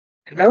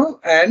Hello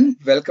and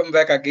welcome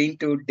back again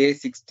to day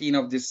 16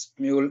 of this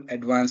Mule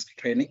advanced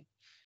training.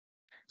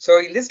 So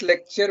in this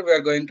lecture, we are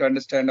going to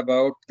understand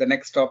about the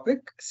next topic,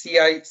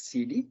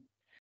 CI/CD,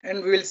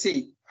 and we will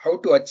see how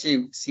to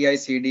achieve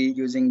CI/CD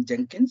using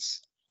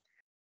Jenkins.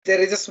 There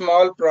is a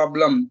small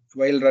problem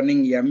while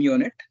running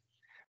MUnit.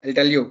 I'll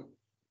tell you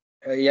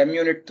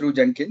MUnit through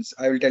Jenkins.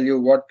 I will tell you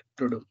what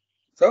to do.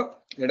 So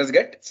let us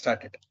get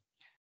started.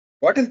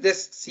 What is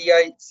this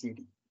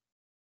CI/CD?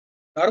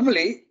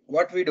 Normally,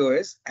 what we do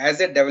is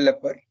as a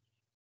developer,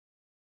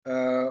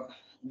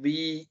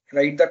 we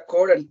write the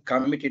code and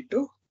commit it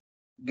to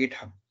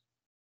GitHub.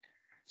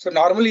 So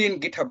normally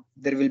in GitHub,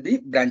 there will be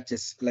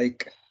branches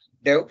like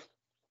dev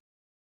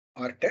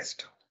or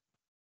test.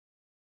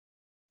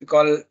 We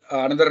call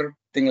another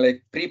thing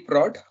like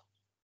pre-prod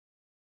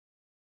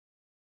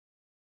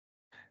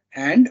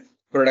and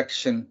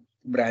production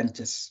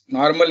branches.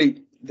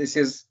 Normally, these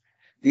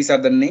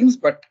are the names,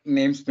 but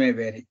names may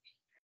vary.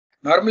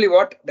 Normally,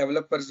 what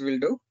developers will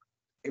do,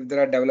 if there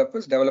are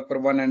developers, developer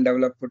 1 and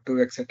developer 2,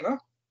 etc.,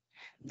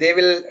 they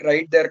will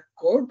write their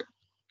code,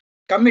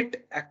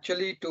 commit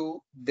actually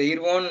to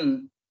their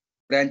own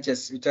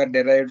branches which are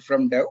derived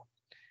from dev,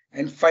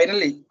 and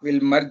finally we'll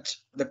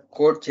merge the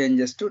code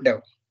changes to dev.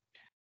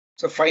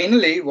 So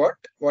finally,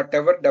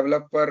 whatever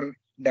developer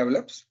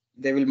develops,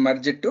 they will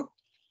merge it to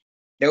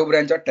dev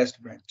branch or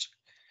test branch.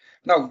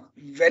 Now,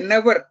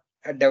 whenever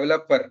a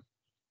developer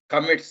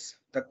commits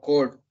the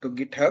code to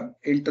GitHub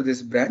into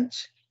this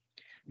branch,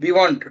 we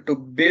want to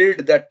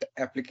build that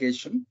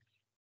application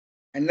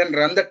and then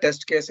run the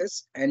test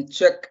cases and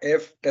check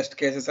if test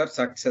cases are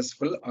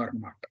successful or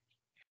not.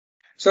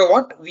 So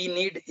what we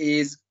need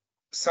is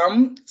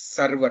some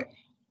server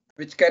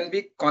which can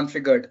be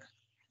configured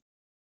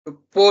to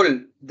poll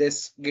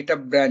this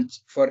GitHub branch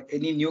for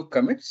any new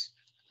commits.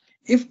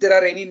 If there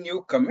are any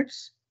new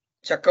commits,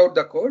 check out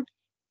the code,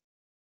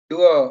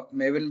 do a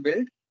Maven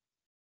build,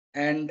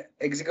 and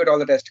execute all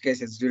the test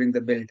cases during the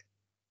build.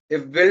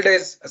 If build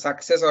is a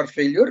success or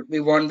failure,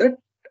 we want the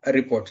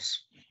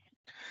reports.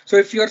 So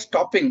if you are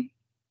stopping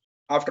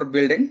after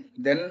building,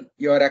 then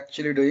you are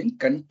actually doing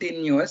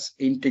continuous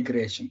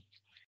integration.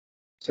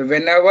 So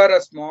whenever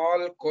a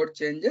small code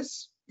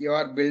changes, you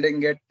are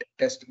building it,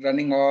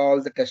 running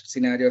all the test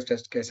scenarios,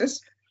 test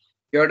cases.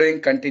 You are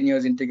doing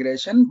continuous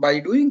integration.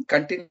 By doing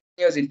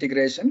continuous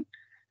integration,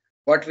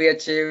 what we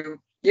achieve,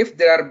 if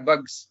there are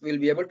bugs, we'll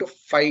be able to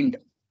find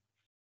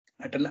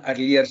at an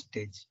earlier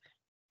stage.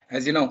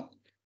 As you know,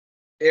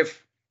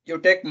 if you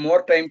take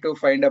more time to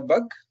find a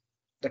bug,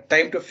 the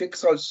time to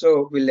fix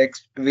also will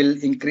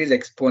increase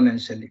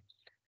exponentially.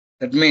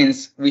 That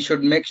means we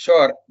should make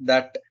sure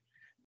that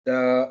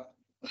the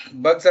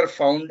bugs are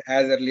found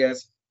as early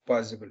as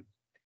possible.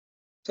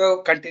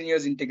 So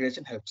continuous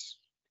integration helps.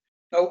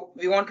 Now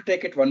we want to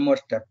take it one more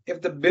step.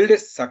 If the build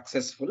is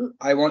successful,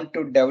 I want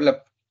to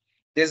develop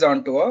this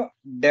onto a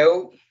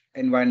dev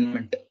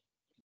environment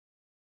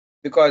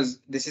because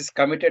this is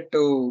committed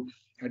to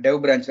a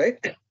dev branch,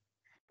 right?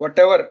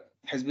 Whatever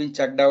has been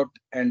checked out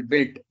and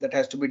built, that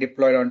has to be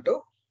deployed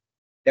onto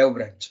dev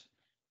branch.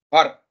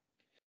 Or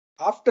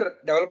after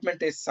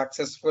development is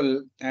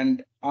successful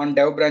and on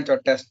dev branch or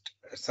test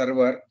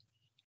server,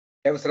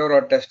 dev server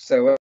or test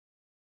server,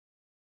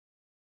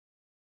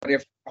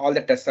 if all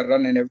the tests are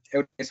run and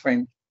everything is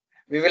fine,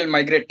 we will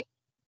migrate.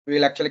 We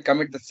will actually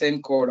commit the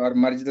same code or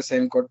merge the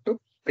same code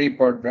to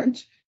pre-prod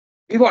branch.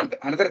 We want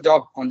another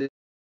job on this.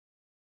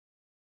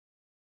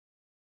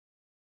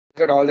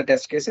 Get all the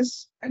test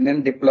cases and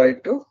then deploy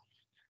it to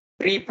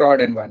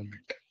pre-prod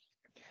environment.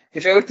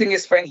 If everything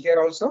is fine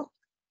here also,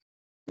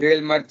 we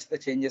will merge the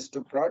changes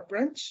to prod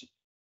branch.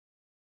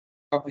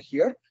 Up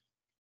here,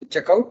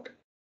 check out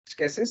test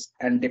cases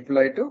and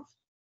deploy to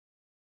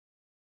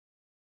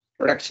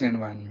production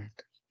environment.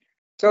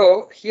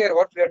 So here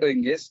what we are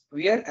doing is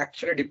we are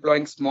actually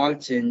deploying small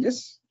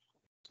changes,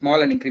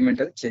 small and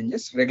incremental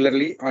changes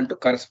regularly onto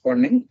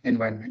corresponding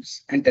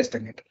environments and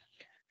testing it.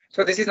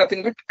 So this is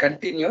nothing but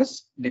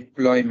continuous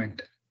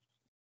deployment.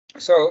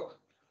 So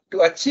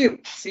to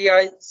achieve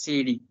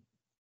CI/CD,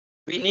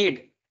 we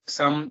need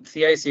some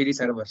CI/CD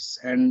servers,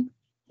 and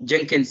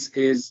Jenkins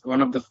is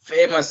one of the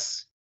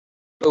famous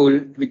tool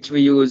which we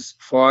use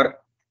for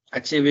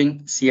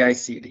achieving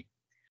CI/CD.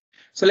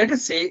 So let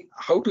us see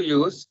how to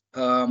use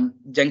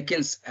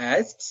Jenkins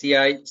as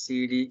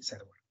CI/CD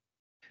server.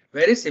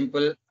 Very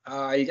simple.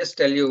 I'll just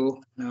tell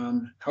you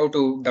how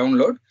to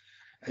download.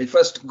 I'll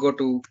first go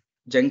to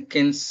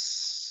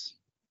Jenkins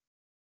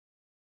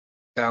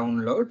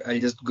download. I'll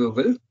just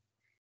Google.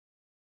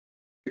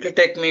 It will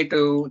take me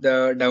to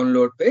the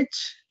download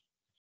page.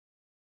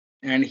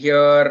 And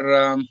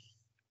here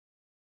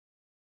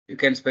you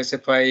can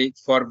specify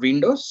for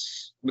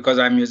Windows because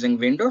I'm using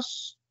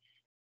Windows.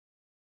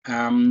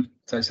 So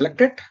I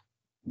select it.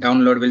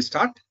 Download will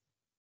start.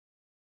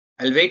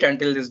 I'll wait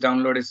until this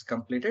download is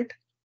completed.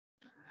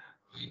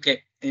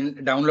 Okay,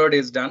 download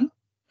is done.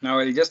 Now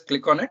I'll just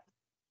click on it.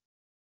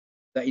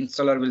 The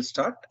installer will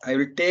start. I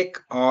will take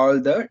all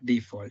the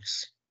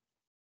defaults.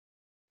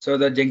 So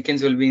the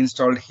Jenkins will be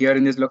installed here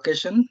in this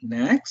location.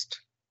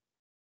 Next.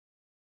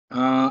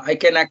 I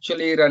can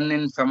actually run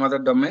in some other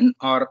domain,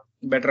 or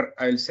better,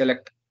 I'll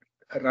select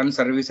run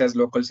service as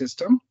local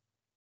system.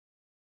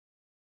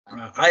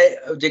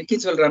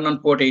 Jenkins will run on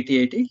port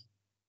 8080.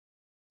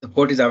 The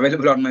port is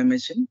available on my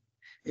machine.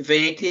 If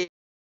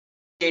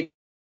 8080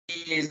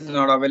 is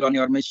not available on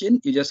your machine,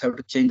 you just have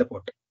to change the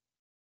port.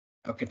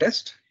 Okay,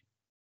 test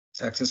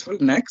successful.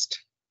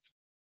 Next,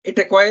 it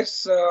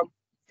requires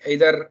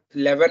either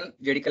 11,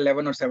 JDK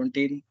 11 or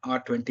 17 or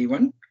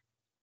 21.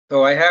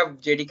 So I have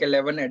JDK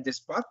 11 at this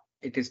path.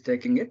 It is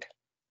taking it.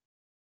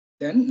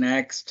 Then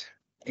next,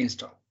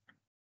 install.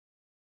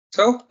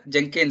 So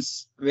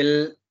Jenkins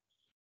will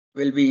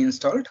be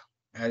installed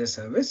as a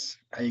service.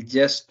 I'll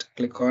just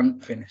click on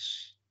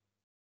finish.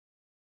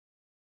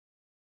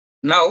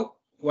 Now,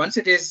 once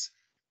it is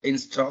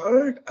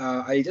installed,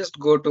 I'll just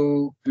go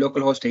to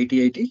localhost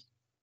 8080.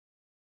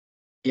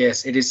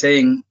 Yes, it is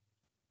saying,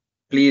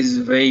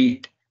 please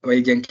wait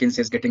while Jenkins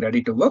is getting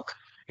ready to work.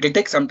 It will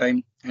take some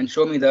time and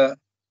show me the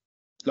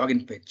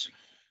login page.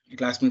 It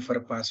will ask me for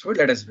a password.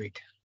 Let us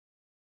wait.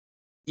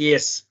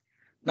 Yes.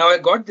 Now I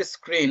got this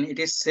screen. It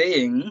is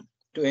saying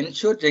to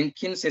ensure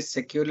Jenkins is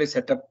securely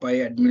set up by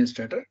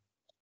administrator,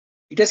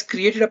 it has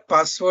created a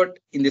password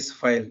in this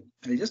file.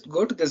 I'll just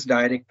go to this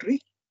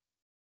directory.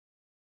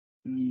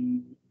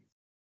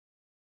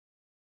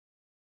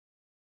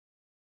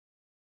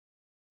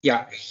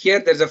 Yeah, here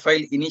there's a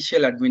file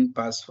initial admin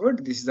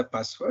password. This is the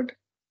password.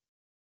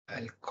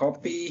 I'll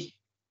copy,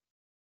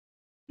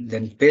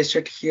 then paste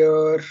it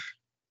here.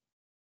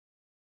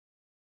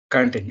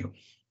 Continue.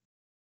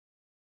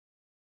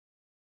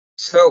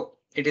 So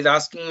it is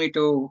asking me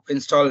to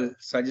install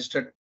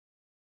suggested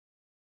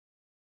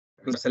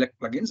select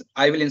plugins.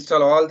 I will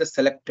install all the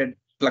selected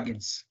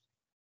plugins.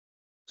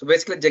 So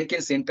basically,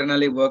 Jenkins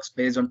internally works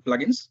based on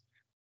plugins.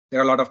 There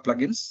are a lot of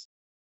plugins.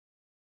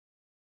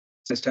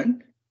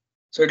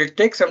 So it will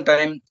take some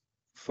time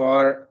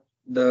for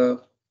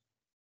the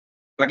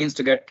plugins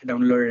to get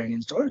downloaded and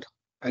installed.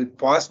 I'll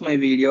pause my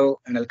video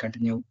and I'll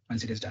continue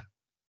once it is done.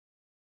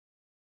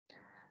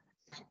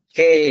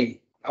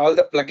 Okay, all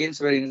the plugins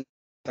were in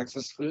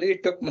successfully.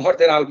 It took more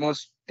than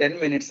almost 10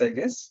 minutes, I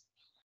guess.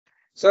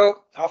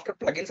 So after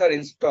plugins are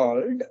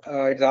installed,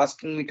 it's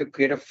asking me to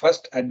create a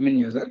first admin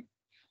user.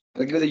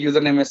 I'll give the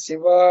username as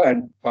Siva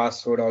and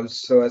password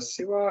also as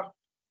Siva.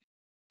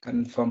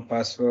 Confirm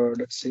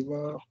password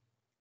Siva.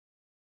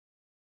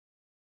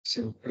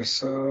 Siva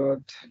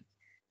Prasad.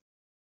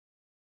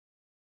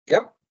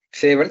 Yep,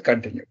 save and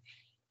continue.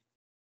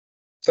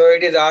 So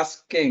it is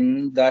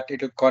asking that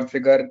it will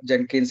configure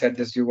Jenkins at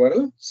this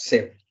URL,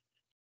 save.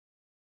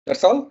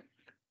 That's all.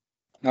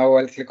 Now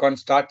I'll click on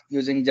start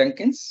using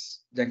Jenkins.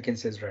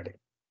 Jenkins is ready.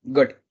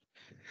 Good.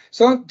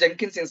 So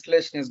Jenkins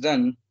installation is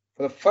done.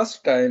 For the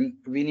first time,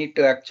 we need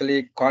to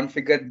actually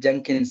configure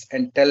Jenkins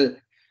and tell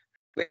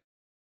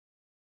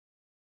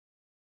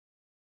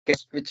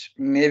which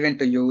Maven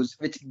to use,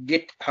 which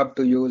GitHub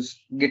to use,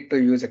 Git to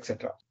use,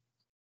 etc.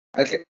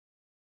 I'll click.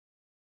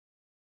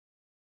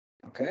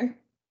 Okay.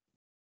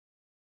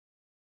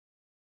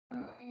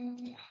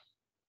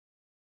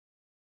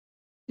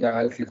 Yeah,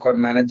 I'll click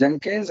on Manage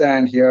Jenkins,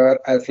 and here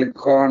I'll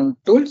click on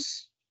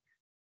Tools.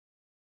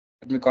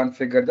 Let me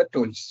configure the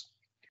tools.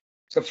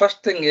 So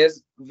first thing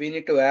is we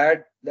need to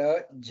add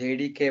the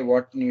JDK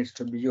what needs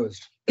to be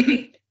used.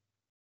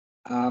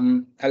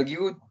 I'll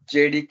give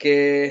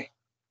JDK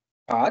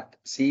path,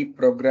 C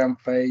program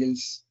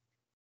files,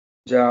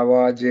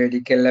 Java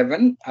JDK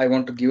 11. I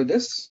want to give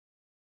this.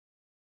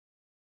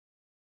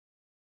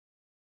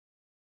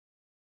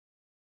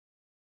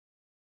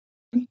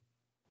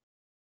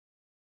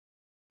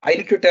 I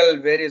need to tell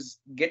where is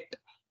Git.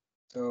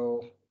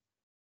 So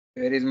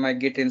where is my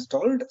Git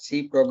installed?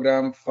 C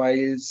program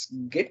files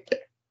Git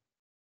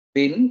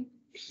bin.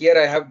 Here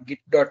I have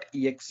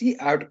git.exe.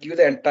 I have to give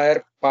the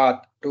entire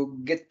path to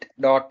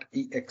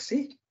git.exe.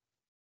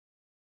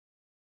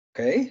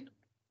 Okay.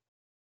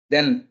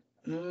 Then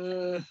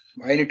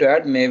I need to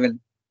add Maven.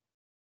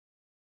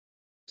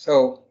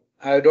 So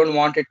I don't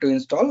want it to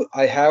install.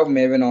 I have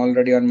Maven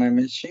already on my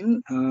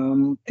machine.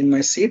 In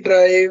my C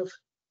drive,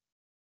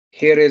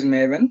 here is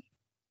Maven.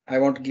 I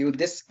want to give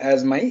this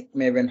as my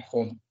Maven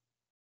home.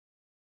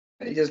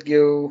 I just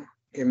give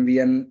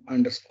mvn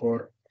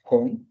underscore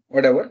home,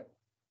 whatever.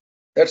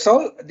 That's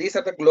all. These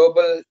are the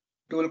global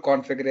tool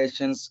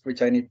configurations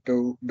which I need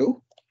to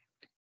do.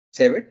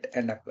 Save it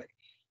and apply.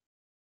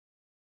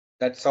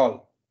 That's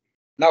all.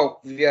 Now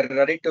we are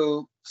ready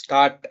to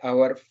start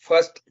our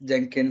first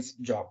Jenkins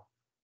job.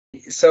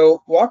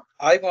 So what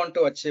I want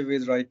to achieve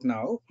is right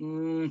now,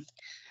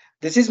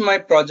 this is my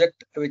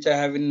project which I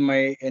have in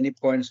my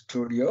Anypoint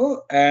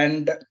Studio,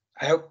 and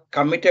I have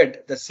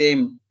committed the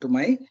same to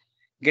my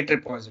Git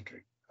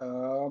repository.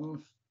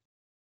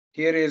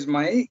 Here is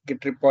my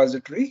Git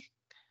repository.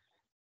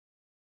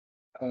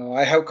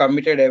 I have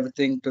committed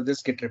everything to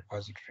this Git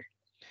repository.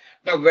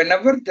 Now,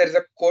 whenever there is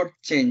a code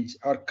change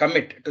or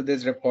commit to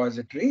this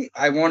repository,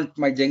 I want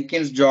my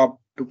Jenkins job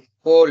to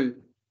poll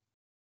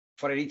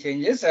for any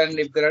changes. And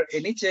if there are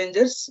any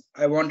changes,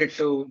 I want it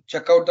to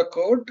check out the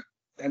code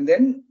and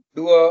then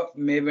do a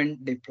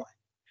Maven deploy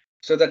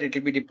so that it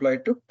will be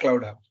deployed to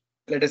Cloud Hub.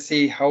 Let us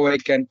see how I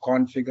can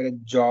configure a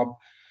job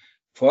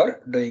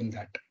for doing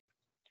that.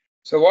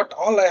 So what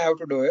all I have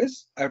to do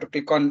is I have to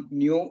click on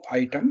new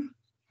item.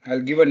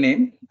 I'll give a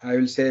name. I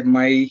will say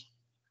my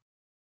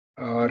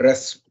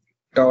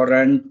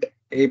restaurant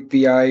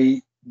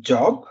API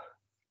job.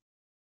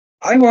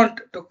 I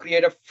want to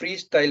create a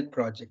freestyle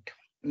project.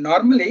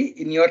 Normally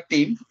in your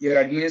team, your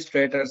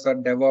administrators or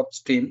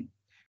DevOps team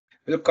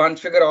will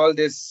configure all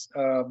these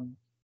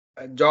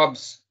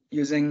jobs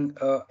using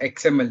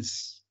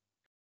XMLs.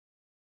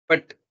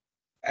 But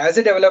as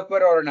a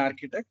developer or an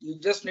architect, you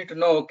just need to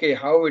know, okay,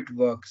 how it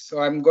works. So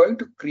I'm going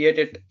to create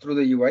it through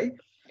the UI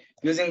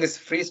using this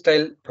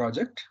freestyle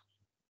project.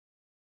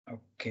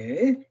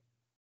 Okay.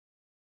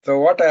 So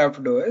what I have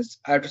to do is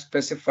I have to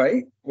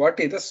specify what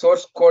is the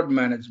source code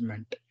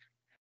management.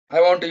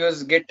 I want to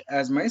use Git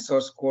as my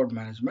source code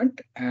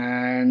management.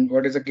 And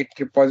what is a Git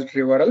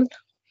repository URL?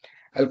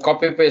 I'll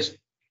copy paste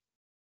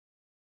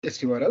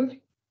this URL.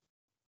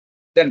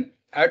 Then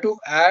I have to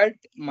add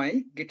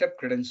my GitHub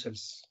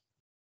credentials.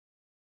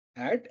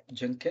 Add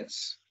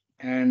Jenkins.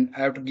 And I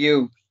have to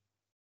give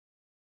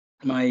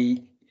my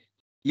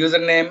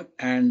username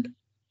and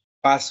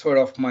password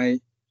of my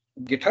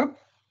GitHub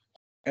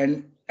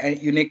and a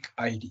unique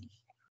ID.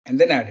 And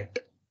then add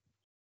it.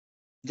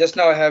 Just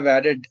now I have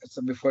added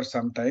before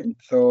some time.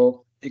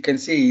 So you can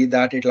see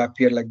that it'll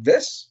appear like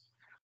this.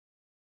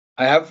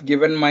 I have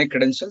given my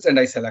credentials and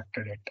I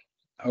selected it.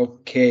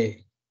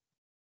 Okay.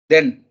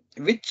 Then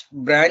which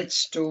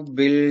branch to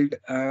build?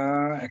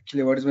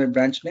 Actually, what is my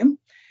branch name?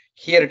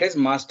 Here it is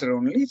master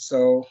only.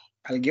 So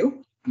I'll give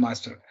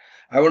master.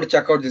 I want to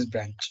check out this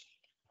branch.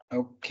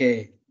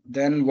 Okay.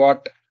 Then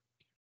what?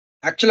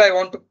 Actually, I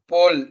want to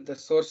poll the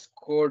source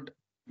code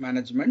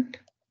management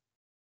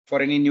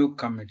for any new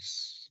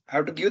commits. I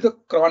have to give the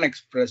cron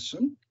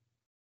expression.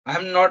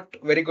 I'm not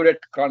very good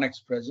at cron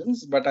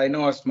expressions, but I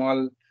know a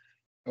small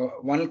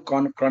one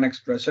cron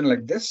expression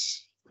like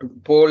this to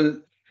poll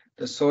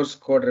the source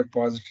code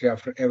repository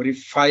after every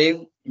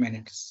 5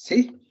 minutes.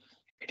 See,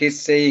 it is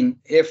saying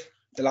if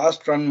the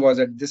last run was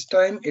at this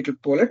time, it will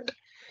poll at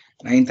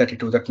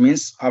 9:32. That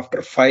means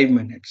after 5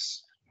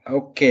 minutes.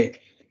 Okay.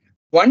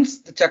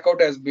 Once the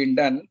checkout has been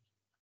done,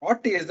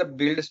 what is the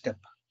build step?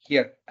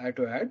 Here, I have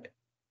to add.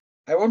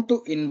 I want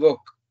to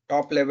invoke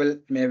top level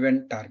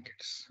Maven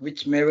targets.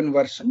 Which Maven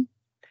version?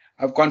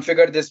 I've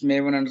configured this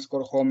Maven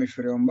underscore home if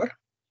you remember.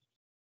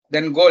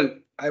 Then goal,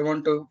 I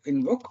want to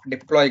invoke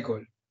deploy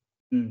goal.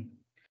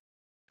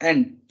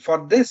 And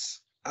for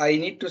this, I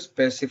need to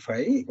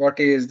specify what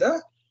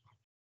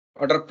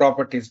are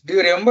properties. Do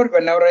you remember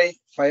whenever I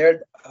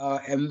fired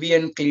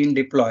MVN clean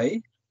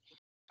deploy,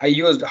 I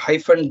used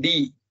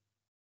 -d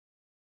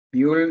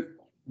mule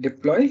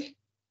deploy.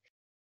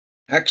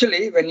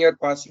 Actually, when you're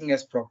passing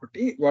as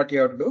property, what you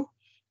have to do,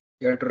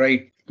 you have to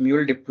write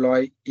mule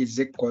deploy is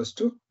equals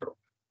to true.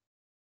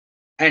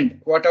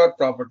 And whatever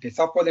property.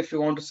 Suppose if you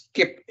want to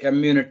skip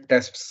munit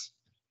tests,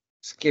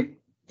 skip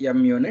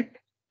munit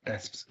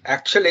tests.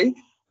 Actually,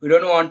 we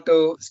don't want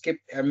to skip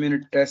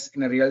munit tests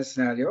in a real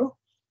scenario,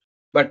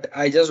 but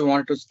I just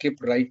want to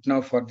skip right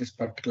now for this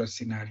particular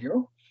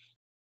scenario.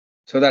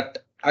 So that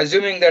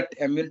assuming that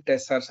munit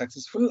tests are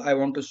successful, I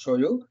want to show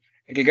you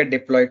it will get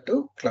deployed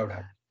to Cloud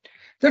Hub.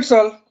 That's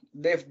all.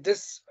 If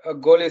this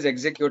goal is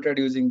executed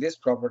using these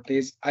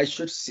properties, I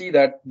should see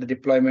that the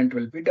deployment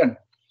will be done.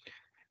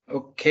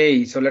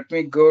 Okay, so let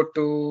me go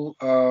to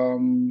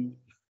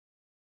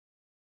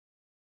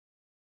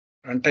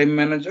runtime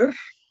manager.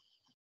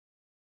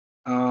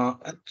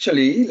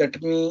 Actually,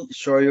 let me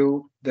show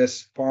you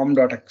this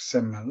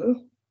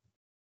form.xml.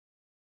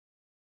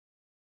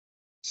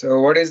 So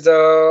what is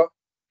the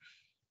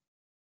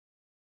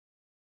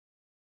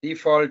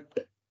default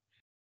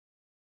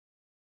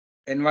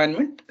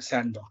environment?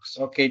 Sandbox.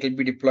 Okay, it will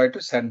be deployed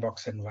to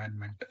sandbox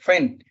environment.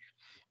 Fine.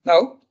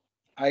 Now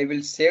I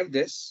will save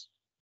this.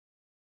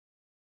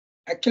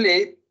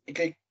 Actually, it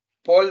will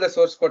poll the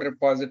source code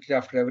repository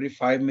after every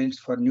 5 minutes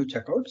for new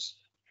checkouts.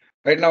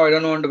 Right now, I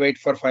don't want to wait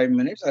for 5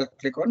 minutes. I'll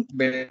click on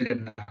build it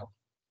now.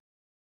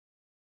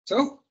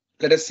 So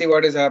let us see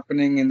what is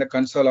happening in the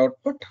console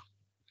output.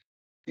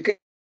 You can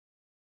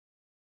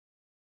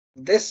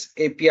this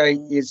API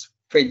is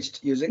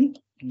fetched using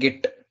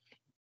Git.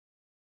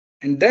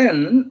 And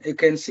then you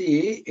can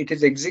see it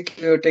is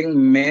executing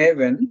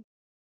Maven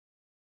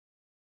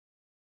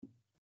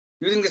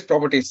using these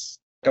properties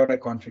that I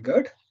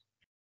configured.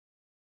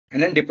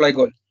 And then deploy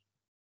goal.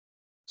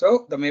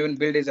 So the Maven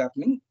build is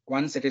happening.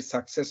 Once it is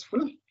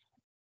successful,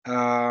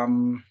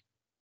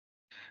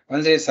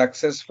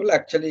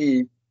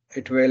 actually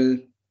it will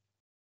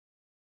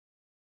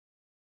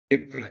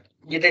deploy.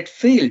 Yet it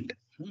failed.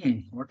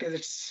 What is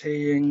it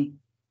saying?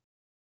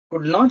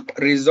 Could not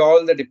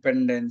resolve the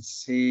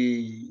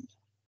dependency.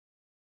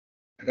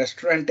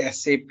 Restaurant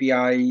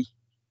SAPI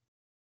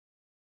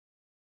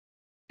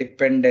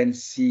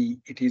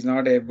dependency. It is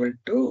not able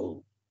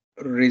to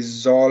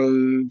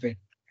resolve it.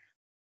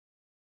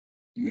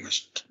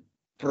 Most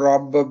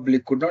probably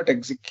could not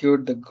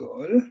execute the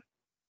goal.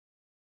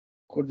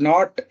 Could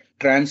not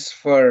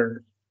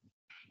transfer.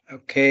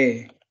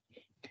 Okay.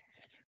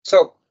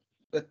 So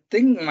the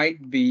thing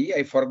might be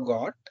I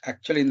forgot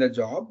actually in the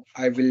job.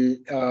 I will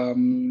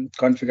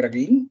configure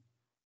again.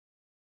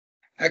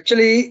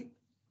 Actually,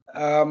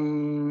 I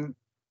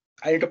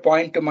need to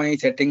point to my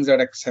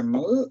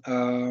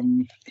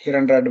settings.xml here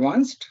under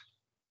advanced.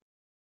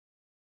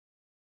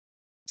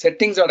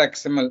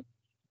 Settings.xml.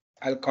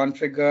 I'll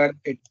configure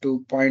it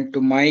to point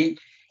to my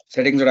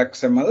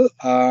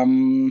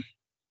settings.xml.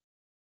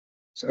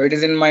 So it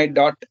is in my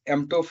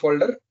 .m2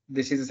 folder.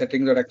 This is the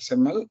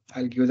settings.xml.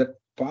 I'll give the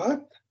path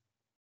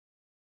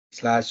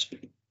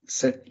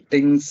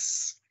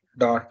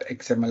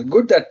 /settings.xml.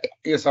 Good that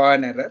you saw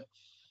an error.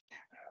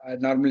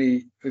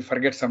 Normally we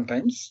forget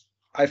sometimes.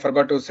 I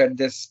forgot to set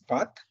this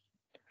path.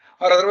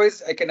 Or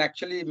otherwise, I can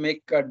actually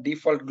make a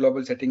default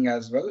global setting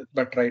as well.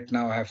 But right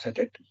now I have set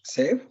it.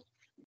 Save.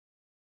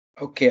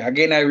 Okay,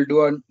 again, I will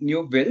do a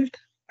new build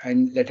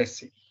and let us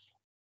see.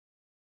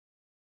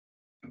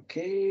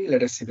 Okay,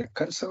 let us see the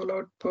console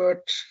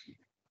output.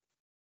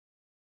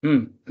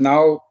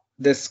 Now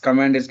this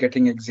command is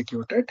getting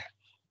executed.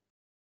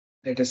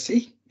 Let us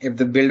see if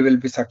the build will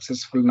be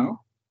successful now.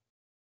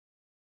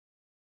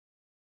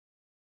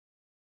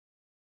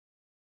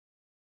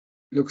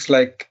 Looks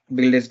like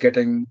build is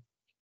getting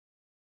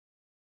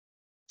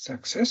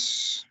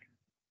success.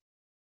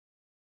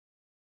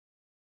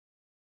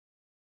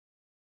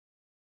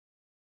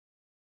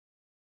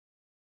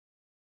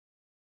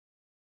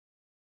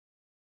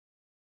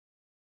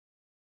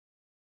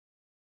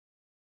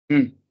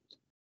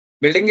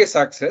 Building a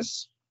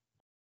success.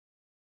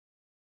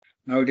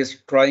 Now it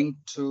is trying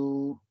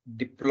to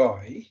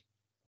deploy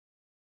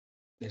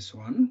this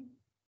one.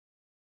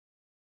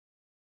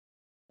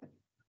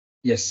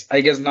 Yes,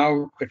 I guess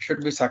now it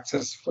should be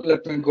successful.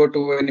 Let me go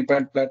to any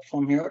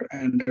platform here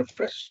and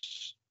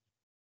refresh.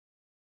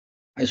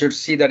 I should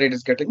see that it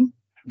is getting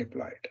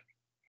deployed.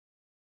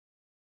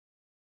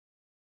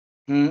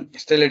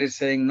 Still it is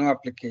saying no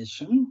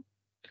application.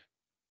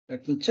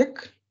 Let me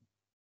check.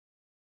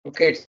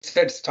 Okay, it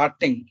said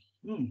starting.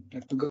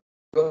 Let me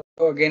go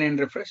again and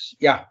refresh.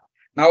 Yeah,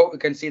 now you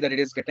can see that it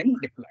is getting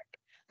deployed.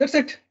 That's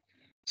it.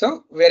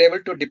 So we are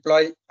able to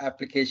deploy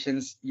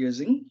applications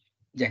using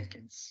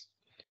Jenkins.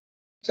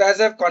 So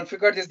as I've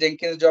configured this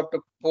Jenkins job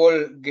to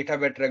poll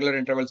GitHub at regular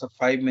intervals of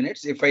 5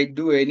 minutes, if I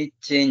do any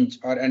change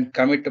and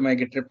commit to my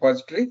Git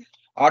repository,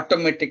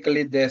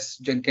 automatically this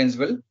Jenkins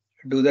will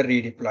do the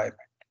redeployment.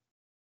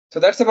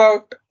 So that's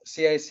about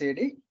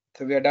CI/CD.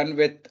 So we are done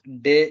with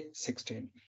day 16.